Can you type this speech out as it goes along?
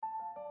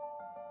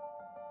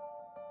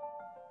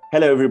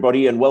Hello,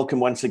 everybody, and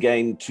welcome once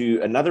again to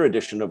another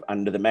edition of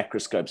Under the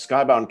Macroscope,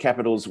 Skybound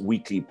Capital's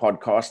weekly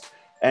podcast.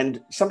 And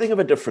something of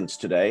a difference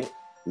today.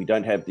 We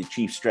don't have the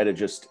chief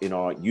strategist in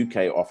our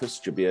UK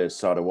office, Jabir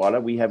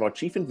Sadawala. We have our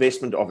chief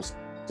investment officer,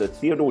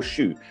 Theodore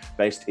Xu,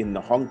 based in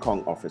the Hong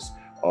Kong office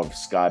of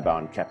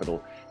Skybound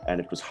Capital. And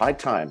it was high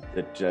time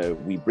that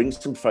we bring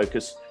some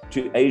focus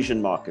to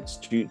Asian markets,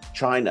 to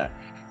China,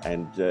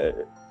 and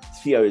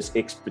Theo's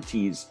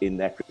expertise in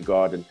that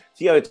regard. And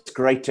Theo, it's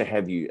great to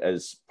have you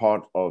as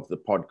part of the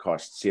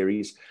podcast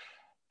series.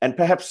 And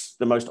perhaps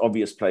the most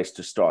obvious place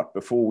to start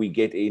before we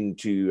get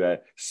into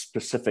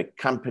specific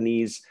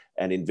companies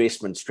and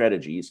investment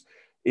strategies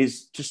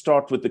is to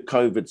start with the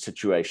COVID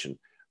situation.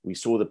 We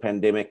saw the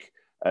pandemic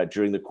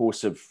during the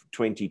course of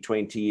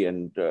 2020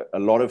 and a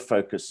lot of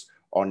focus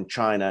on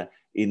China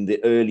in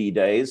the early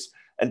days.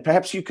 And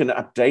perhaps you can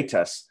update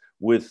us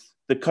with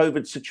the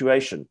COVID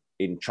situation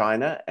in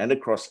China and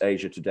across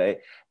Asia today,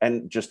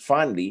 and just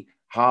finally,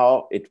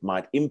 how it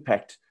might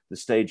impact the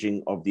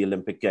staging of the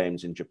Olympic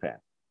Games in Japan.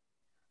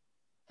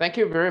 Thank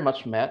you very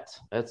much, Matt.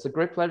 It's a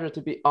great pleasure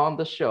to be on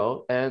the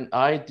show, and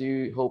I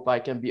do hope I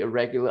can be a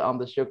regular on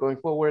the show going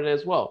forward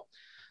as well.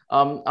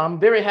 I'm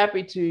very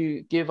happy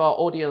to give our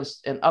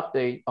audience an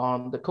update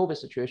on the COVID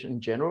situation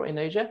in general in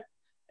Asia,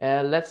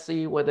 and let's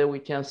see whether we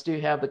can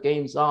still have the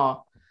games on.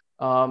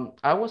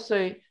 I would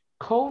say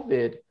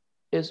COVID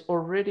is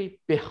already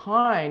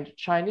behind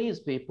Chinese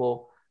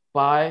people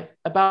by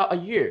about a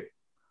year.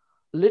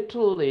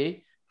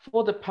 Literally,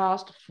 for the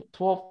past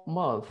 12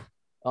 months,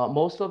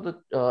 most of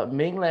the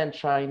mainland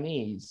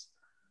Chinese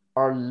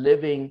are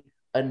living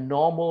a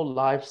normal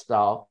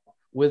lifestyle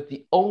with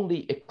the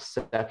only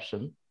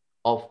exception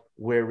of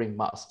wearing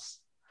masks.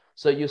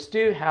 So you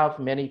still have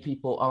many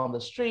people on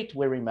the street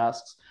wearing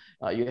masks.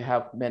 You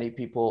have many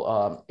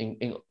people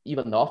in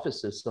even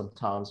offices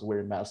sometimes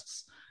wearing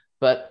masks.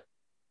 But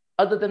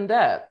other than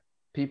that,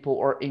 people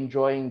are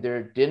enjoying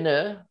their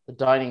dinner,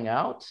 dining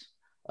out,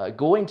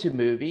 going to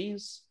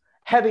movies,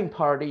 having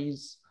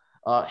parties,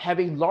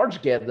 having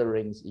large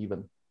gatherings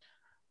even.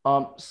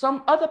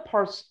 Some other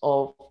parts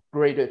of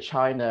Greater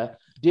China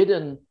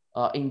didn't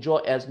enjoy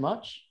as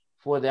much.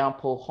 For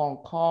example, Hong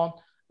Kong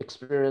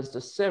experienced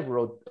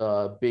several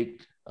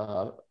big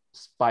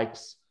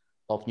spikes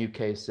of new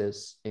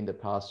cases in the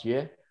past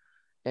year.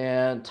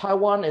 And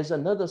Taiwan is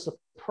another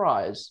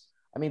surprise.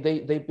 I mean,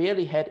 they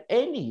barely had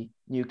any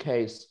new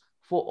case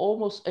for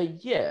almost a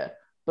year,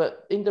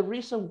 but in the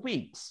recent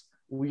weeks,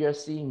 we are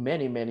seeing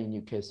many, many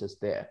new cases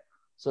there.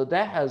 So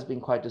that has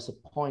been quite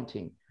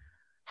disappointing.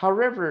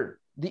 However,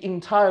 the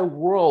entire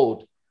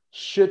world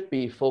should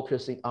be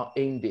focusing on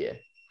India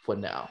for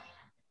now.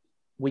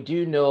 We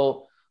do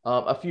know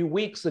a few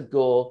weeks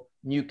ago,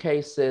 new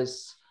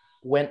cases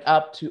went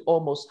up to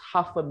almost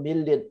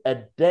 500,000 a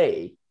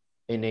day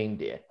in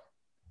India.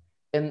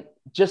 And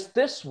just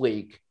this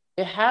week,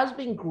 it has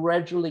been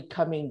gradually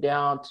coming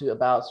down to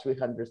about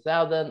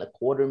 300,000,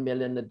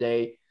 250,000 a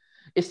day.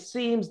 It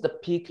seems the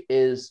peak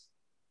has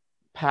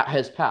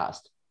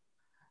passed.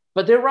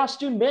 But there are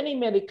still many,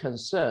 many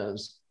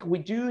concerns. We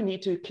do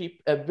need to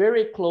keep a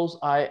very close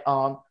eye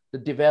on the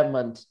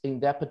development in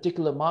that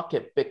particular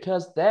market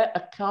because that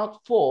accounts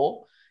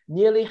for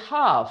nearly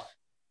half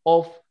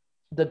of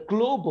the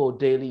global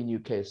daily new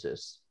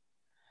cases.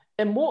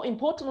 And more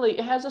importantly,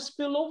 it has a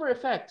spillover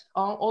effect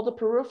on all the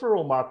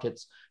peripheral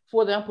markets.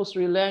 For example,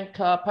 Sri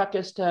Lanka,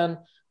 Pakistan,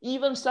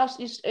 even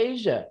Southeast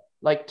Asia,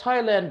 like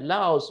Thailand,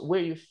 Laos, where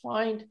you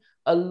find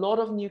a lot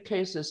of new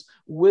cases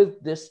with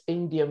this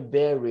Indian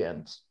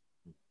variant.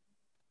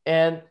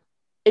 And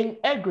in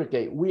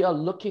aggregate, we are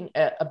looking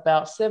at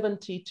about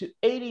 70 to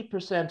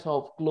 80%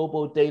 of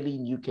global daily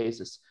new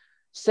cases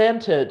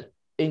centered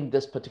in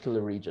this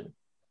particular region.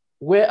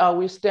 Where are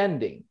we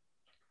standing?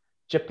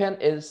 Japan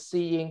is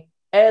seeing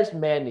as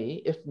many,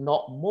 if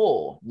not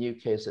more, new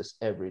cases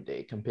every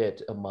day compared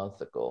to a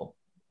month ago.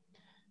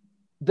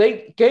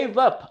 They gave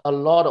up a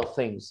lot of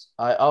things.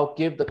 I'll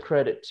give the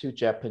credit to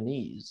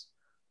Japanese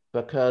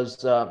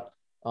because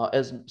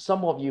as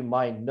some of you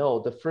might know,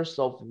 the first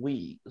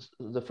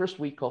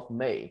week of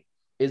May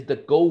is the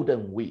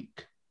Golden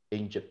Week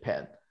in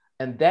Japan.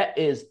 And that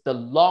is the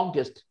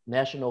longest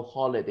national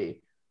holiday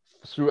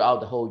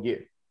throughout the whole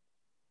year.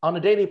 On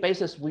a daily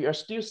basis, we are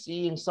still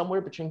seeing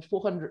somewhere between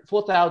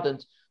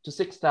 4,000 to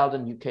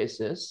 6,000 new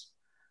cases,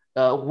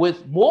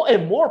 with more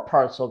and more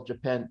parts of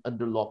Japan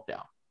under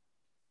lockdown,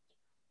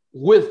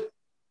 with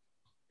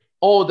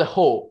all the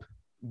hope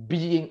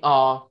being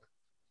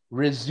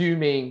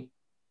resuming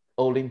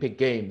Olympic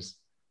Games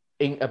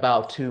in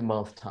about 2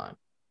 months' time.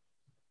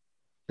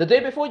 The day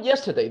before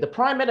yesterday, the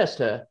Prime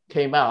Minister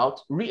came out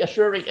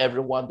reassuring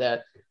everyone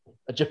that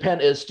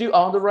Japan is still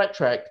on the right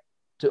track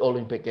to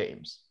Olympic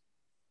Games.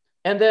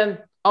 And then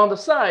on the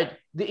side,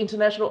 the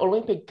International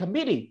Olympic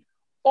Committee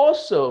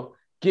also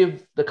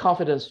give the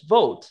confidence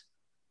vote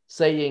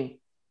saying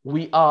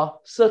we are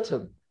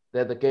certain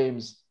that the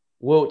games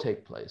will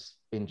take place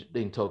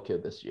in Tokyo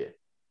this year.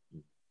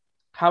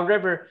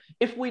 However,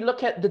 if we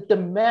look at the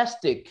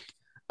domestic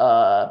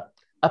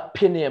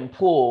opinion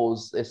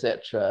polls,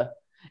 etc.,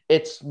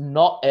 it's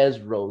not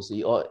as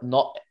rosy, or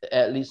not,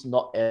 at least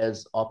not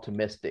as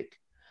optimistic.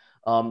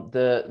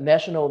 The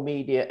national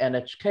media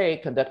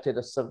NHK conducted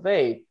a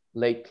survey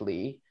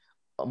lately.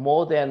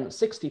 More than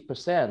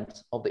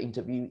 60% of the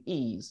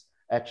interviewees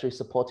actually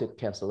supported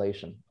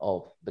cancellation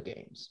of the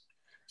games.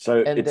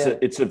 So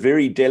it's a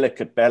very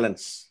delicate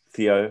balance,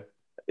 Theo,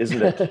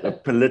 isn't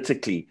it?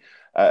 Politically,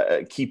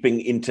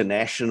 keeping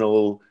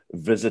international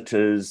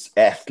visitors,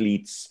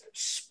 athletes,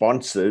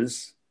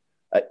 sponsors,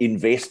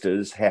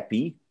 investors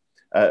happy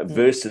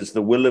versus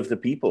the will of the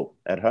people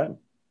at home.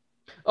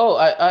 Oh,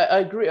 I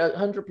agree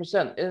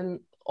 100%. And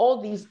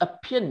all these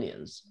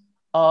opinions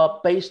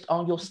are based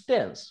on your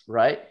stance,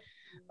 right?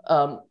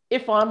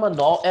 If I'm an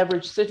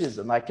average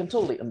citizen, I can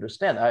totally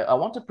understand. I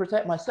want to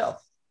protect myself.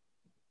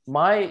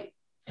 My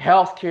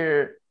healthcare,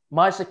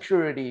 my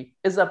security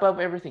is above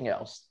everything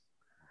else.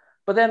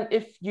 But then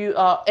if you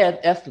are an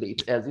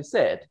athlete, as you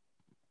said,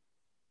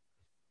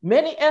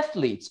 many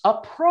athletes are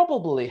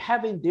probably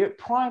having their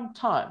prime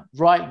time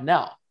right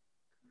now.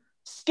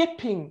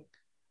 Skipping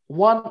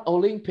one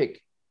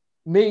Olympic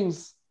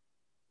means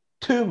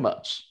too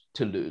much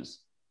to lose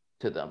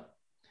to them.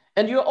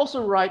 And you're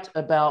also right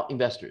about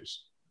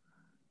investors.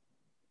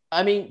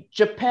 I mean,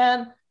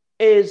 Japan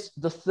is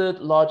the third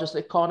largest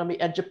economy,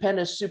 and Japan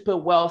is super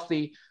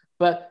wealthy.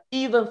 But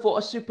even for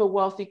a super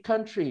wealthy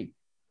country,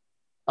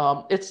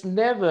 it's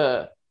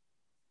never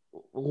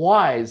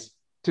wise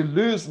to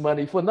lose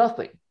money for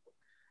nothing.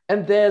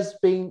 And there's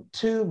been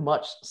too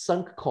much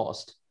sunk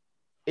cost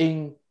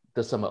in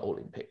the Summer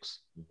Olympics,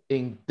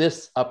 in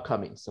this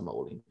upcoming Summer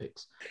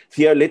Olympics.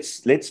 Theo,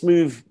 let's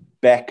move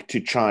back to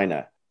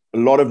China. A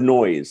lot of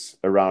noise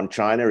around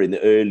China in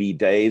the early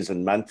days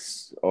and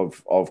months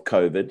of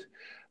COVID.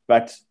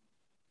 But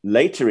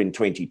later in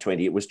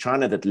 2020, it was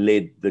China that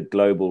led the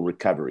global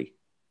recovery.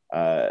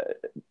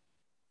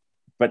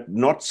 But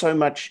not so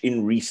much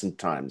in recent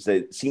times.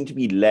 They seem to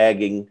be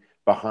lagging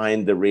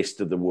behind the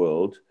rest of the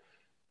world.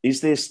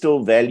 Is there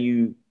still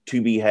value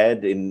to be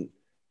had in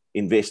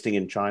investing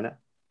in China?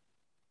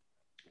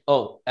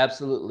 Oh,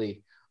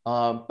 absolutely.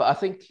 But I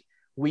think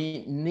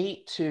we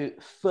need to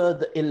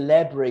further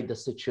elaborate the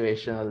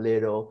situation a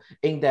little,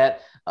 in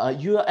that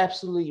you are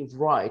absolutely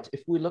right.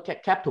 If we look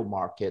at capital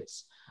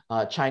markets,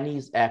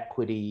 Chinese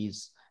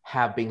equities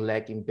have been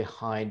lagging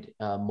behind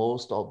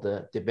most of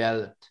the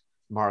developed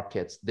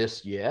markets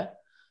this year.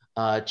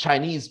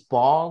 Chinese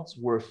bonds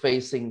were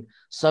facing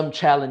some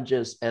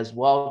challenges as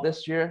well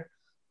this year.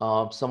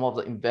 Some of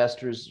the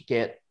investors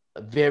get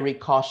very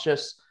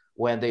cautious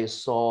when they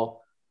saw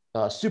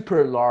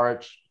super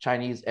large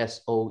Chinese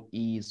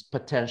SOEs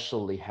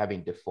potentially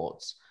having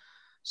defaults.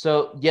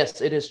 So yes,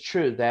 it is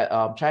true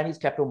that Chinese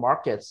capital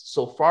markets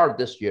so far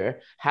this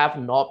year have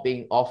not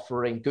been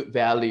offering good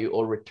value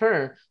or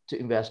return to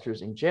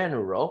investors in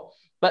general,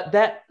 but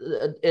that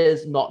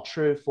is not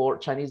true for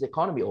Chinese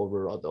economy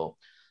overall though.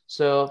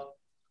 So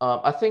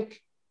I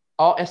think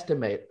our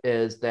estimate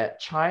is that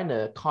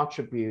China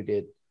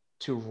contributed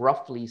to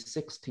roughly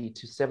 60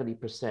 to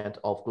 70%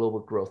 of global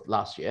growth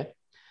last year.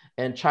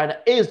 And China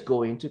is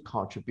going to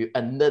contribute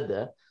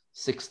another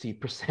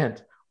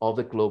 60% of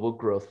the global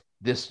growth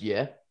this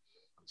year.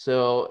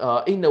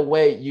 So in a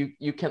way,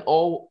 you can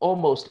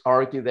almost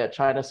argue that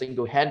China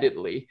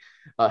single-handedly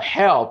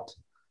helped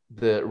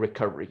the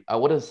recovery. I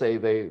wouldn't say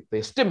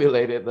they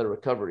stimulated the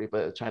recovery,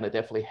 but China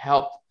definitely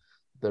helped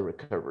the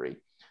recovery.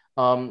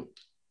 But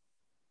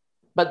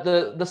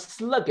the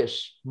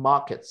sluggish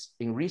markets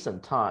in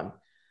recent time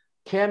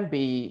can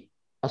be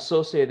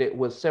associated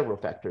with several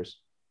factors.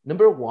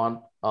 Number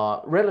one,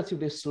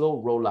 relatively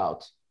slow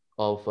rollout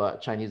of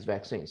Chinese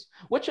vaccines,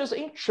 which is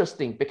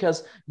interesting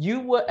because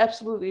you were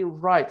absolutely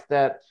right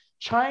that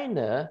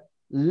China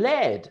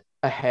led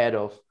ahead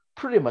of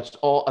pretty much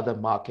all other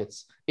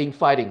markets in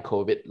fighting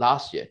COVID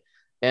last year.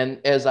 And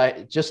as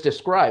I just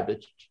described,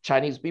 the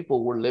Chinese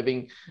people were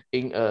living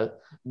in a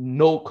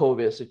no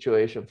COVID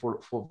situation for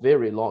a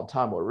very long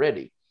time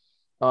already.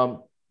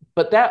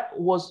 But that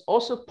was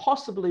also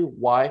possibly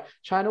why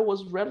China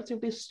was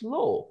relatively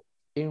slow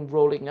in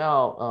rolling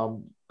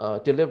out,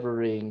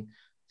 delivering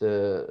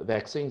the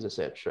vaccines,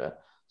 etc.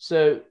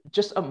 So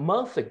just a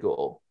month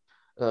ago,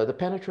 the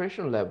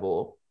penetration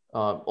level,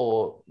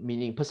 or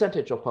meaning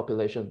percentage of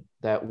population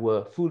that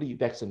were fully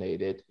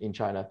vaccinated in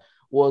China,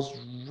 was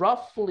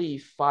roughly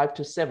 5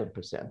 to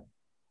 7%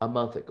 a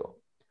month ago.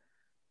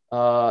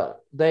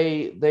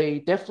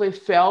 They definitely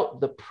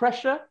felt the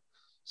pressure,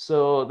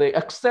 so they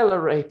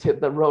accelerated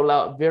the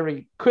rollout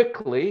very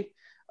quickly.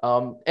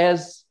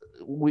 As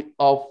we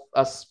of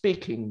us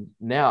speaking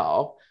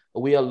now,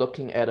 we are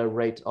looking at a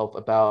rate of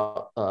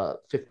about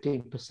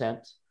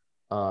 15%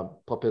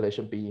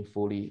 population being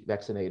fully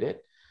vaccinated.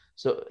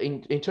 So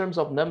in terms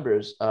of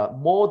numbers,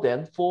 more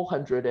than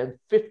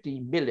 450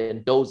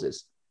 million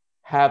doses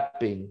have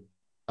been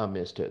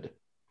administered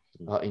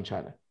in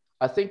China.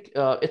 I think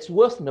it's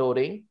worth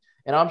noting,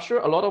 and I'm sure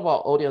a lot of our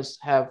audience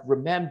have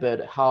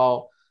remembered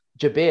how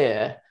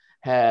Jabir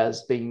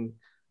has been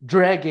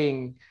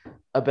dragging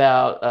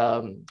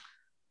about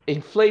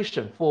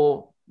inflation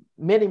for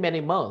many,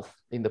 many months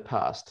in the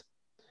past.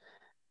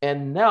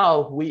 And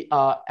now we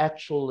are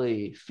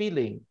actually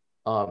feeling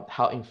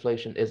how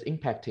inflation is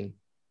impacting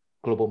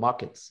global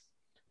markets,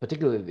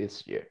 particularly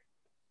this year.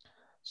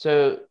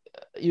 So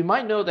you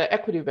might know that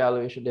equity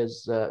valuation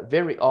is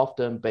very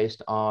often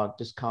based on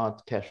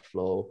discount cash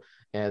flow,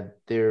 and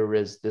there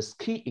is this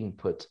key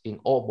input in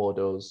all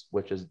models,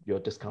 which is your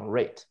discount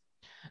rate.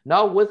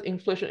 Now with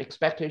inflation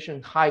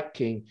expectation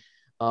hiking,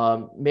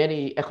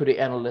 many equity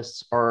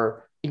analysts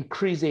are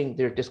increasing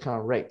their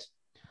discount rate.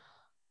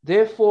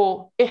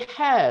 Therefore, it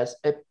has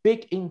a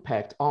big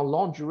impact on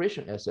long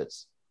duration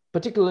assets,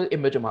 particularly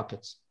emerging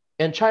markets,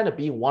 and China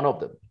being one of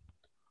them,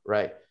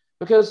 right?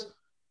 Because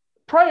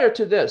prior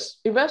to this,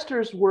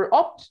 investors were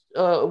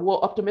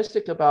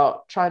optimistic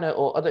about China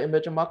or other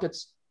emerging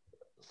markets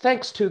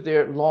thanks to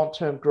their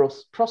long-term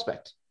growth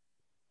prospect.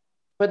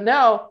 But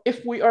now,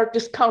 if we are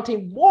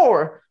discounting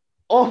more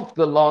of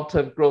the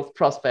long-term growth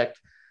prospect,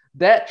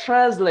 that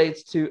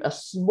translates to a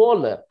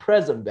smaller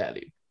present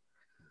value.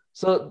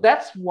 So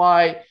that's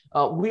why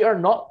we are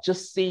not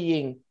just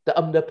seeing the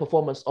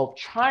underperformance of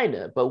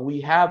China, but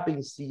we have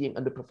been seeing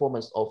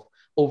underperformance of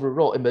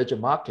overall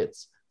emerging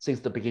markets since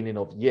the beginning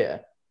of the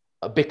year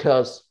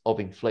because of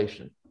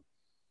inflation.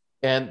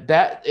 And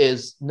that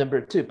is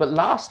number two. But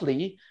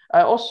lastly,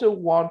 I also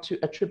want to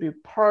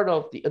attribute part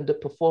of the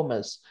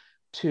underperformance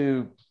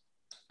to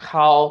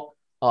how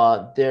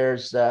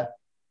there's a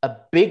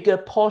bigger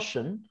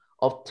portion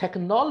of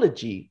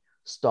technology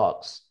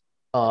stocks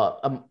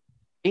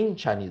in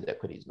Chinese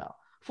equities now.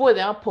 For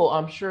example,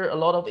 I'm sure a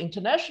lot of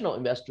international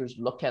investors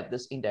look at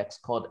this index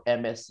called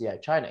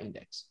MSCI China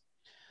Index.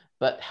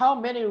 But how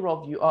many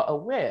of you are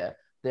aware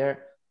there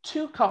are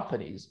two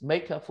companies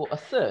make up for a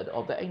third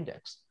of the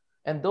index?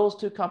 And those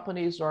two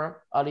companies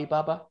are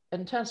Alibaba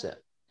and Tencent.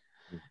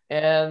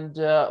 And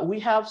we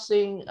have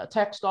seen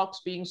tech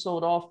stocks being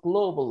sold off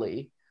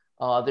globally.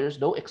 There's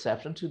no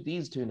exception to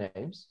these two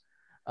names.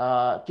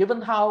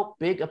 Given how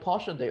big a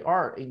portion they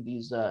are in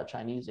these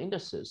Chinese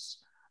indices,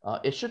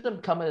 it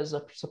shouldn't come as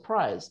a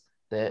surprise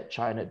that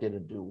China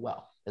didn't do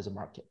well as a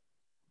market.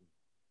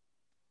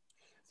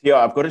 Yeah,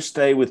 I've got to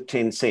stay with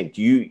Tencent.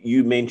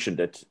 You mentioned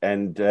it,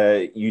 and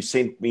you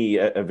sent me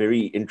a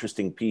very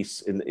interesting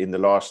piece in the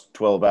last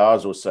 12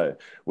 hours or so,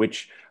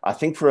 which I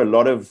think for a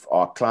lot of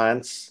our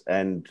clients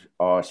and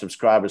our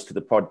subscribers to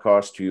the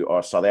podcast who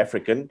are South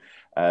African,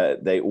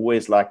 they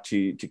always like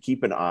to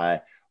keep an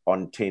eye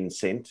on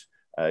Tencent,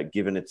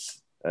 given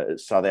its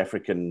South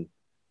African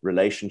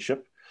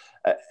relationship.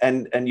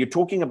 And you're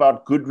talking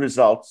about good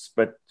results,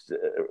 but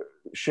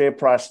share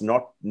price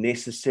not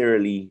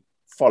necessarily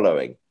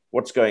following.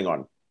 What's going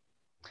on?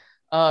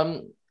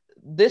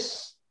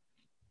 This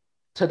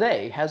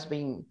today has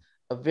been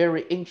a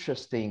very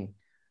interesting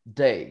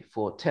day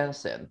for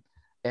Tencent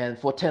and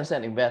for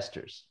Tencent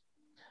investors.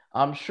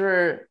 I'm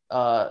sure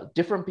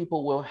different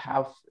people will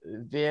have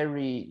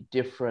very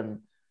different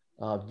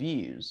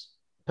views,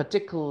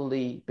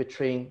 particularly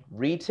between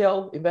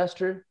retail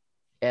investor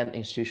and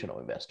institutional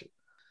investor.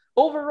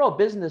 Overall,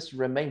 business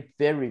remained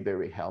very,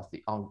 very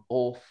healthy on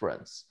all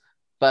fronts,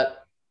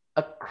 but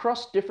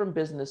across different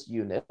business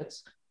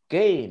units,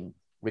 game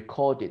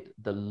recorded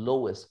the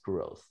lowest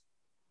growth.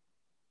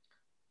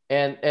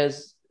 And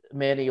as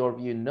many of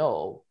you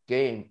know,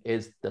 game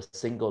is the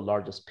single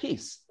largest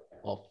piece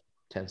of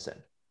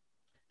Tencent.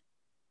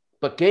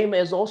 But game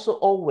is also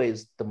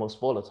always the most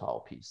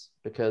volatile piece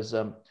because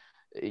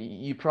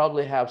you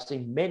probably have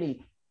seen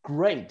many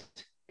great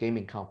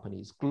gaming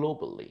companies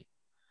globally.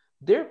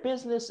 Their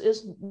business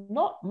is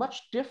not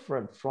much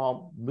different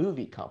from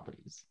movie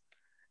companies,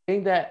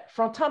 in that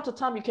from time to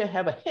time you can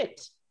have a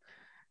hit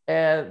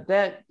and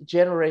that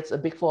generates a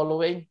big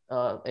following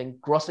and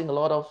grossing a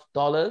lot of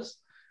dollars,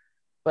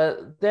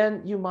 but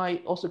then you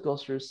might also go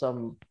through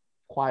some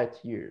quiet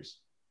years.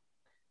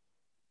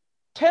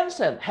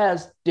 Tencent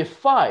has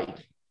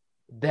defied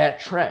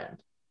that trend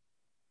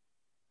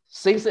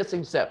since its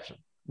inception,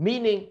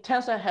 meaning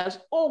Tencent has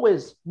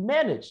always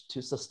managed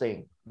to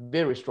sustain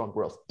very strong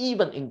growth,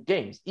 even in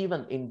games,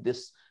 even in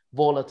this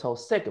volatile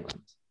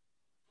segment.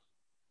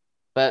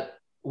 But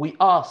we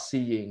are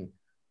seeing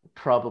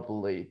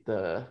probably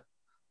the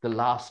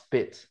last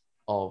bit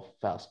of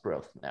fast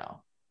growth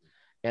now.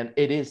 And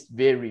it is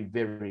very,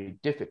 very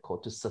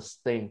difficult to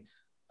sustain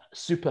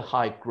super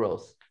high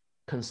growth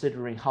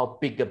considering how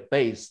big a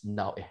base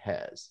now it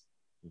has.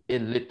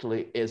 It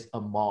literally is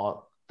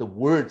among the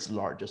world's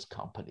largest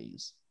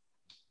companies.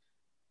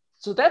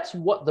 So that's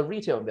what the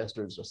retail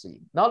investors are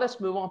seeing. Now let's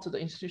move on to the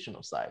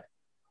institutional side.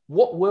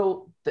 What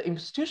will the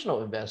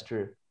institutional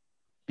investor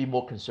be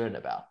more concerned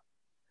about?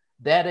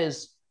 That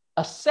is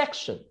a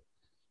section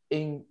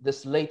in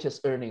this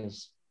latest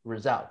earnings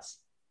results.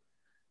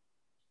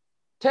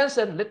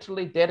 Tencent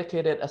literally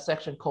dedicated a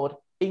section called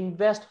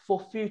Invest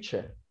for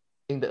Future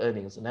in the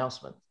earnings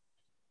announcement.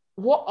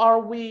 What are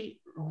we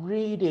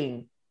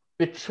reading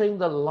between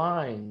the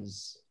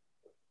lines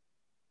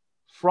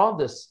from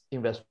this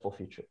Invest for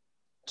Future?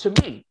 To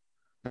me,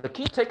 the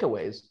key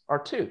takeaways are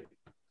two.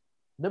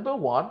 Number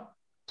one,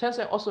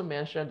 Tencent also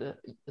mentioned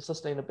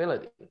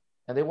sustainability,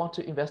 and they want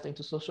to invest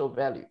into social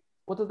value.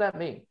 What does that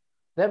mean?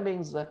 that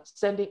means that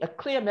sending a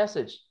clear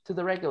message to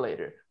the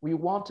regulator. We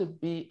want to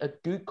be a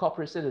good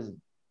corporate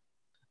citizen.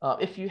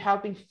 If you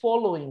have been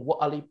following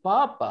what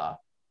Alibaba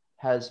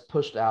has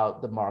pushed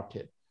out the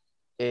market,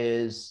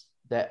 is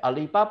that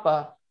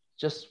Alibaba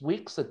just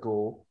weeks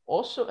ago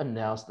also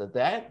announced that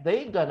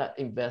they're gonna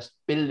invest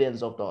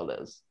billions of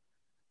dollars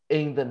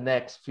in the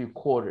next few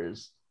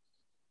quarters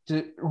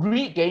to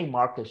regain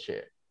market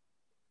share.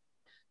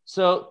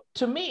 So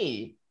to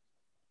me,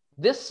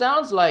 this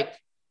sounds like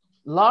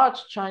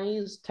large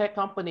Chinese tech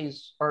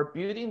companies are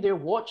building their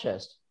war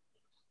chest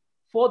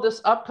for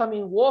this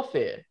upcoming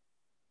warfare,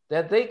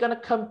 that they're gonna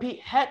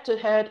compete head to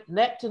head,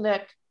 neck to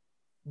neck,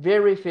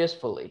 very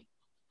fiercely.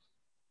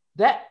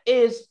 That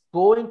is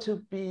going to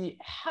be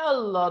a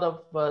hell lot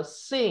of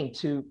seeing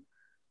to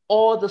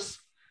all the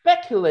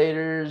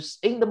speculators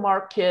in the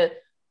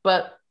market,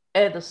 but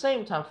at the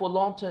same time, for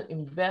long-term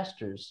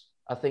investors,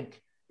 I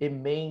think it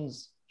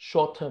means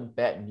short-term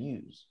bad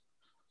news,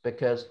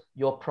 because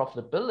your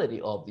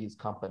profitability of these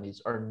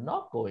companies are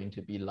not going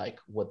to be like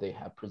what they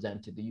have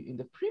presented to you in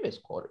the previous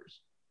quarters.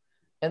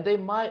 And they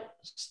might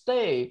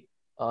stay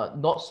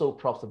not so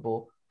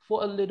profitable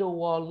for a little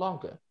while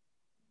longer.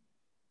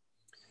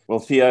 Well,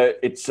 Theo,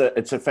 it's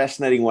a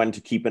fascinating one to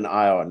keep an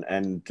eye on,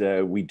 and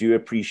we do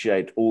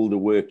appreciate all the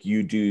work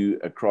you do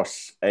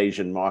across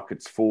Asian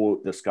markets for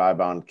the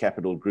Skybound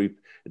Capital Group.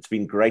 It's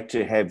been great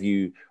to have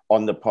you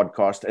on the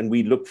podcast, and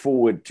we look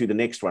forward to the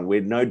next one, where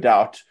no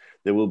doubt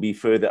there will be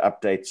further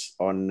updates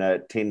on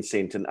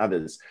Tencent and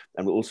others,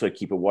 and we'll also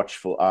keep a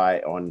watchful eye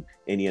on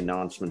any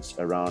announcements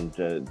around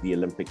the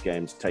Olympic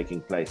Games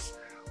taking place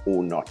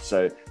or not.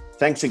 So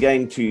thanks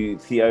again to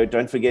Theo.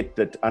 Don't forget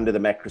that Under the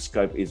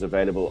Macroscope is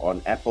available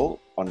on Apple,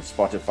 on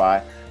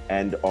Spotify,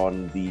 and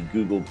on the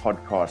Google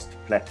Podcast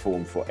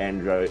platform for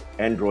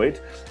Android.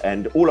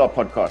 And all our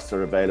podcasts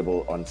are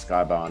available on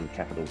Skybound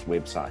Capital's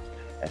website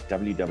at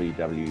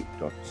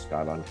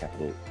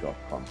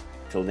www.skyboundcapital.com.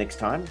 Till next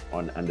time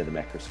on Under the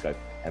Macroscope,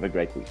 have a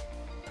great week.